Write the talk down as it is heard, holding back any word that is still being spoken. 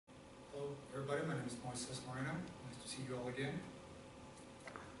is Moises Moreno. Nice to see you all again.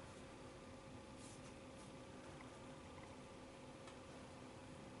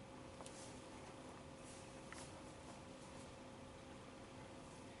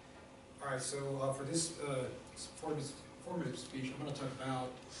 All right, so for this formative speech, I'm going to talk about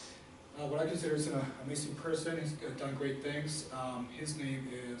what I consider is an amazing person. He's done great things. His name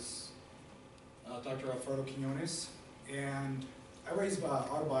is Dr. Alfredo Quiñones, and I read his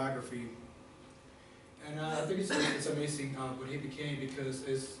autobiography, and I think it's amazing what he became, because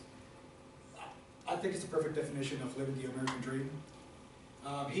I think it's the perfect definition of living the American dream.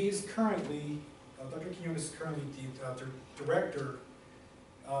 He is currently, Dr. Quiñones is currently the director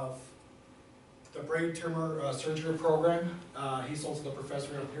of the brain tumor surgery program. He's also the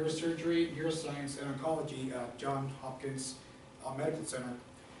professor of neurosurgery, neuroscience, and oncology at Johns Hopkins Medical Center.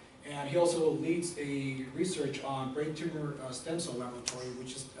 And he also leads a research on brain tumor stem cell laboratory,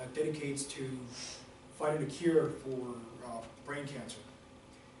 which is dedicates to finding a cure for brain cancer.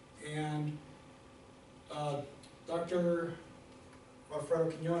 And Dr. Alfredo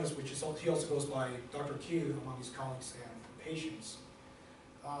Quiñones, he also goes by Dr. Q among his colleagues and patients.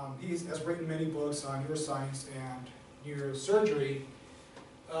 He has written many books on neuroscience and neurosurgery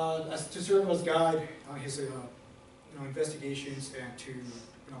to serve as guide on his investigations and to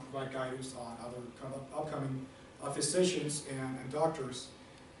provide guidance on other upcoming physicians and doctors.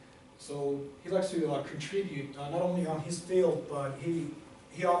 So he likes to contribute not only on his field, but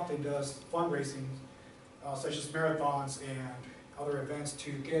he often does fundraising such as marathons and other events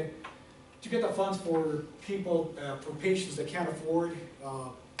to get the funds for people, for patients that can't afford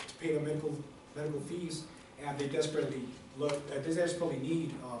to pay the medical fees, and they desperately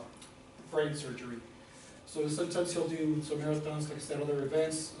need brain surgery. So sometimes he'll do some marathons, like I said, other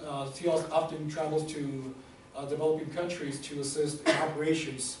events. He also often travels to developing countries to assist in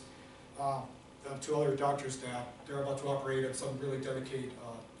operations to other doctors that they're about to operate on some really delicate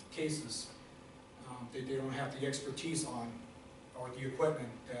cases. They don't have the expertise on, or the equipment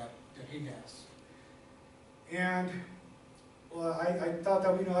that he has. And well, I thought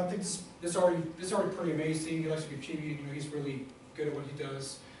that I think this is already pretty amazing. He likes to be cheeky. He's really good at what he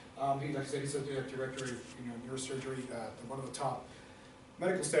does. Like I said, he's a director of neurosurgery at one of the top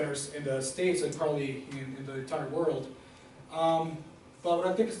medical centers in the States and probably in the entire world. But what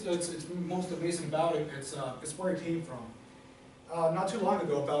I think it's most amazing about it, it's where he came from. Not too long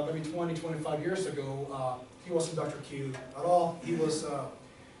ago, about maybe 25 years ago, he wasn't Dr. Q at all. He was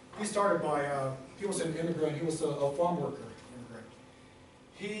he started by he was an immigrant. He was a farm worker immigrant.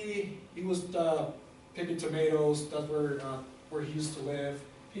 He was picking tomatoes. That's where he used to live.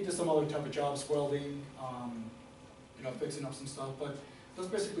 He did some other type of jobs, welding, fixing up some stuff. But that's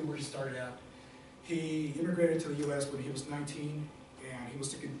basically where he started at. He immigrated to the U.S. when he was 19, and he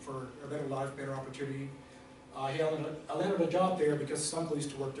was looking for a better life, better opportunity. He landed a job there because his uncle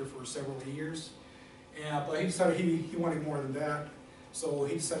used to work there for several years. But he decided he wanted more than that. So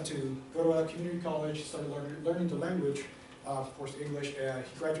he decided to go to a community college, started learning the language, of course English.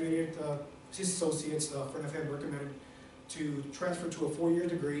 He graduated, his associates, a friend of him recommended to transfer to a 4-year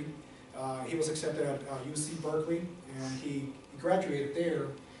degree. He was accepted at UC Berkeley, and he graduated there.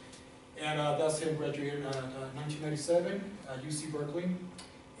 And that's him graduated in 1997 at UC Berkeley.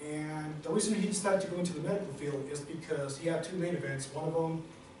 And the reason he decided to go into the medical field is because he had two main events. One of them,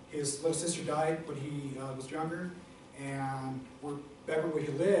 his little sister died when he was younger, and back where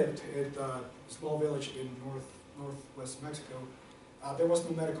he lived, at a small village in northwest Mexico, there was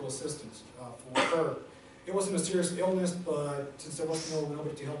no medical assistance for her. It wasn't a serious illness, but since there wasn't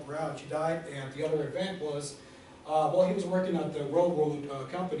nobody to help her out, she died. And the other event was, while he was working at the railroad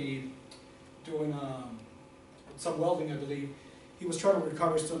company, doing some welding, I believe, he was trying to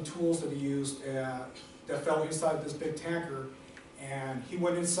recover some tools that he used that fell inside this big tanker, and he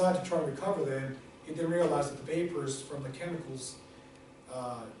went inside to try to recover them. He didn't realize that the vapors from the chemicals,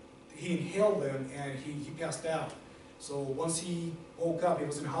 he inhaled them, and he passed out. So once he woke up, he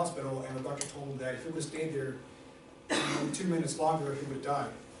was in the hospital, and the doctor told him that if he would have stayed there 2 minutes longer, he would have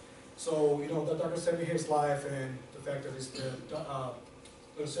died. So the doctor saved his life, and the fact that his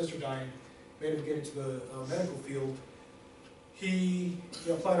little sister dying made him get into the medical field. He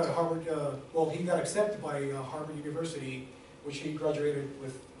applied at Harvard. Well, he got accepted by Harvard University, which he graduated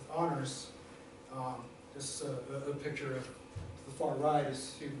with honors. This is a picture of the far right.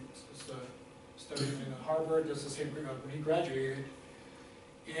 He studied in Harvard. This is him when he graduated,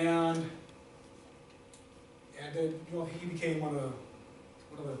 and then he became one of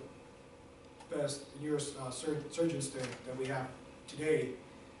the best neurosurgeons that we have today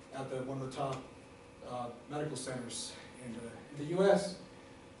at one of the top medical centers in the U.S.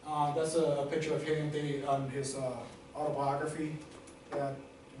 That's a picture of him on his autobiography that,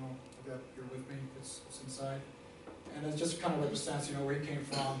 that you're with me, it's inside. And it just kind of represents, where he came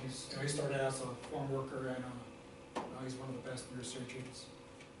from. He started as a farm worker, and now he's one of the best neurosurgeons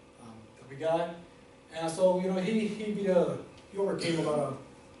that we got. And so, he overcame a lot of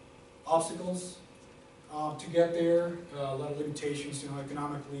obstacles to get there, a lot of limitations,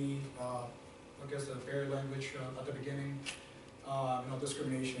 economically, I guess the barrier language at the beginning,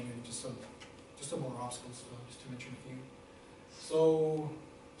 discrimination, and just some more obstacles, just to mention a few. So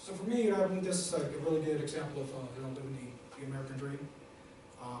for me, I believe this is a really good example of living the American dream,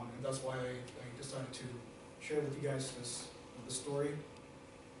 and that's why I decided to share with you guys this story.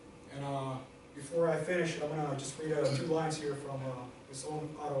 And before I finish, I'm gonna just read 2 lines here from his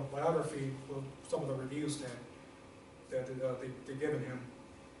own autobiography with some of the reviews that they've given him.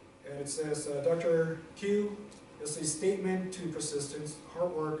 And it says, Dr. Q is a statement to persistence,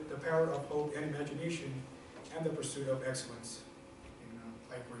 hard work, the power of hope and imagination, and the pursuit of excellence. And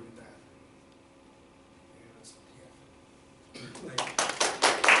I agree with that. Yeah, that's, yeah.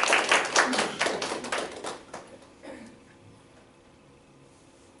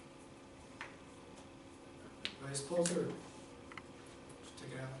 Eyes closer. Just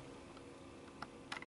take it out.